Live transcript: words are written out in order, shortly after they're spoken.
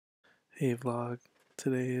Hey vlog,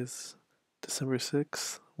 today is December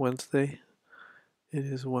 6th, Wednesday. It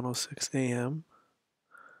is 1:06 a.m.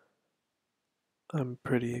 I'm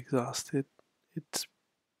pretty exhausted. It's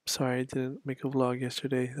sorry I didn't make a vlog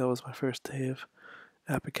yesterday. That was my first day of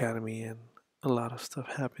App Academy and a lot of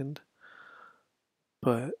stuff happened.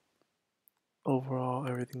 But overall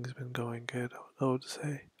everything's been going good, I would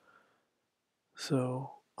say.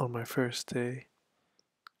 So on my first day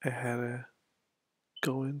I had to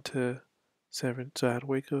go into 7, so I had to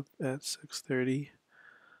wake up at 6:30,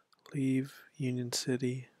 leave Union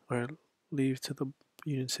City or leave to the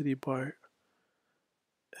Union City bar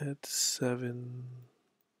at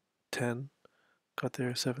 7:10. Got there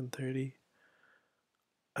at 7:30.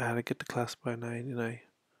 I had to get to class by 9 and I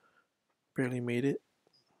barely made it.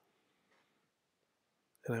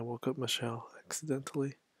 And I woke up Michelle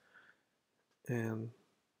accidentally. And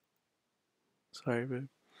sorry, babe.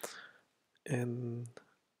 And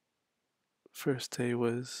first day it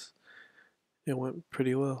went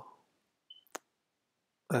pretty well.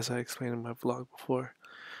 As I explained in my vlog before,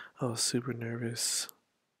 I was super nervous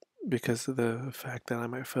because of the fact that I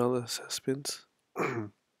might fail the assessments.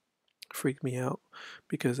 Freaked me out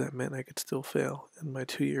because that meant I could still fail, and my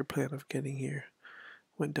 2-year plan of getting here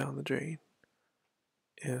went down the drain.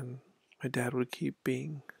 And my dad would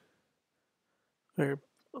or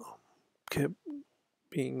um, kept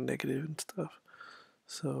being negative and stuff.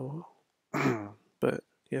 So, but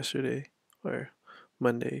yesterday or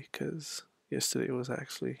Monday, because yesterday was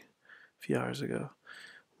actually a few hours ago.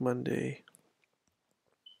 Monday,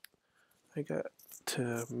 I got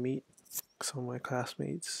to meet some of my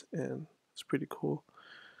classmates, and it's pretty cool.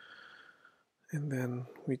 And then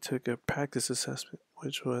we took a practice assessment,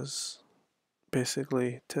 which was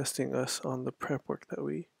basically testing us on the prep work that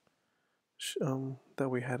we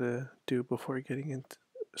had to do before getting into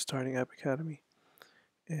starting App Academy.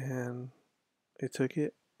 And I took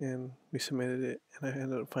it and we submitted it, and I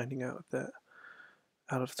ended up finding out that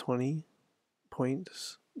out of 20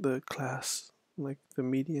 points, the class, like the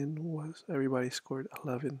median was everybody scored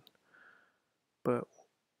 11. But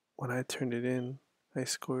when I turned it in, I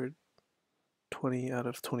scored 20 out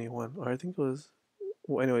of 21, or I think it was,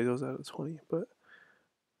 well, anyways, it was out of 20. But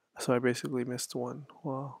so I basically missed one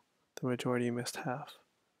while the majority missed half.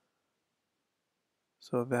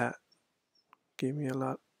 So that gave me a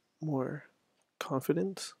lot more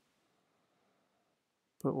confidence,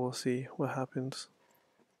 but we'll see what happens.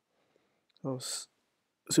 I was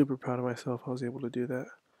super proud of myself. I was able to do that.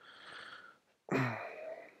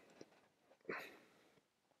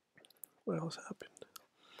 What else happened?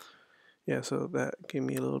 Yeah, so that gave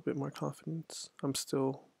me a little bit more confidence. I'm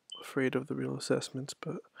still afraid of the real assessments,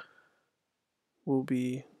 but we'll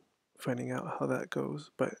be finding out how that goes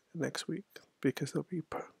by next week because they'll be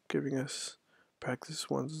giving us practice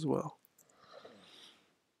ones as well.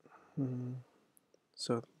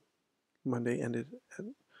 So Monday ended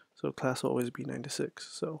so class will always be 9 to 6,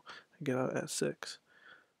 so I get out at 6.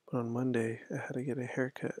 But on Monday I had to get a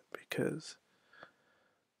haircut because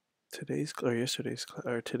today's class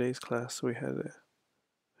we had to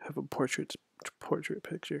have a portrait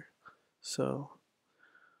picture. So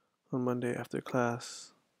on Monday after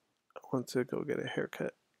class I went to go get a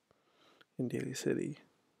haircut in Daly City.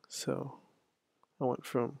 So I went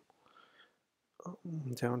from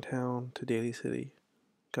downtown to Daly City,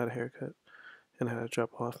 got a haircut, and I had to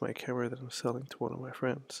drop off my camera that I'm selling to one of my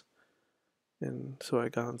friends. And so I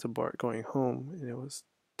got into BART going home, and it was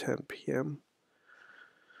 10 p.m.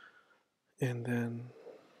 And then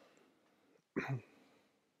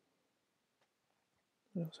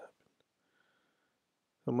what else happened?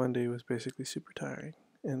 So Monday was basically super tiring,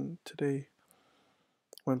 and today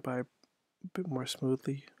went by a bit more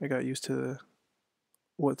smoothly. I got used to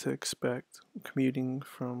what to expect, commuting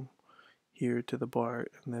from here to the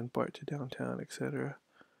BART and then BART to downtown, etc.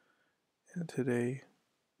 And today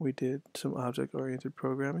we did some object-oriented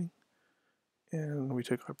programming, and we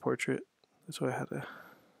took our portrait. That's why I had to,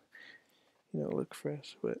 look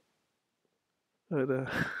fresh. But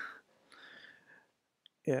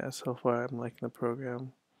yeah, so far I'm liking the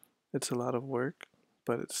program. It's a lot of work,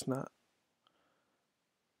 but it's not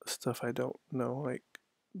stuff I don't know. Like,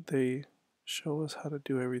 they show us how to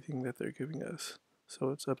do everything that they're giving us, so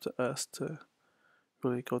it's up to us to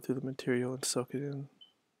really go through the material and soak it in.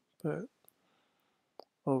 But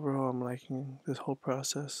overall, I'm liking this whole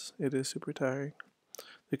process. It is super tiring.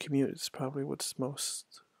 The commute is probably what's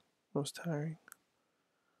most tiring.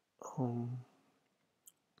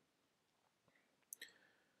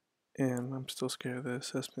 And I'm still scared of the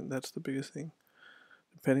assessment. That's the biggest thing.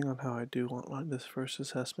 Depending on how I do on this first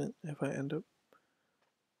assessment, if I end up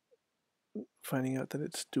finding out that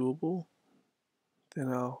it's doable, then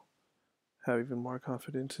I'll have even more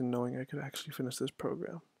confidence in knowing I could actually finish this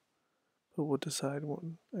program. But we'll decide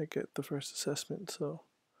when I get the first assessment. So,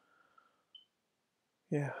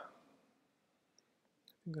 yeah,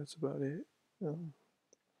 I think that's about it. Um,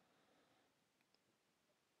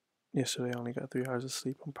 Yesterday I only got 3 hours of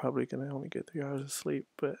sleep. I'm probably gonna only get 3 hours of sleep,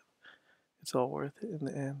 but it's all worth it in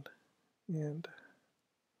the end. And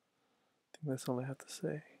I think that's all I have to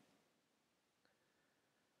say.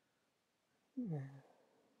 Yeah,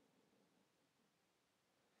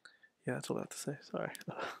 that's all I have to say. Sorry.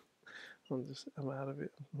 I'm out of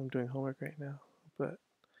it. I'm doing homework right now, but I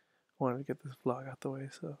wanted to get this vlog out the way,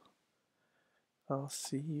 so I'll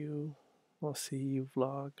see you. I'll see you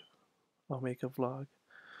vlog. I'll make a vlog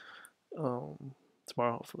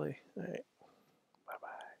tomorrow, hopefully. All right. Bye bye.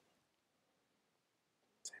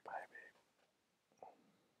 Say bye, babe.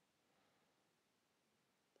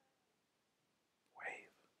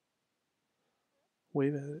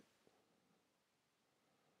 Wave. Wave at it.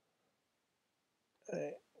 All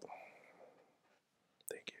right.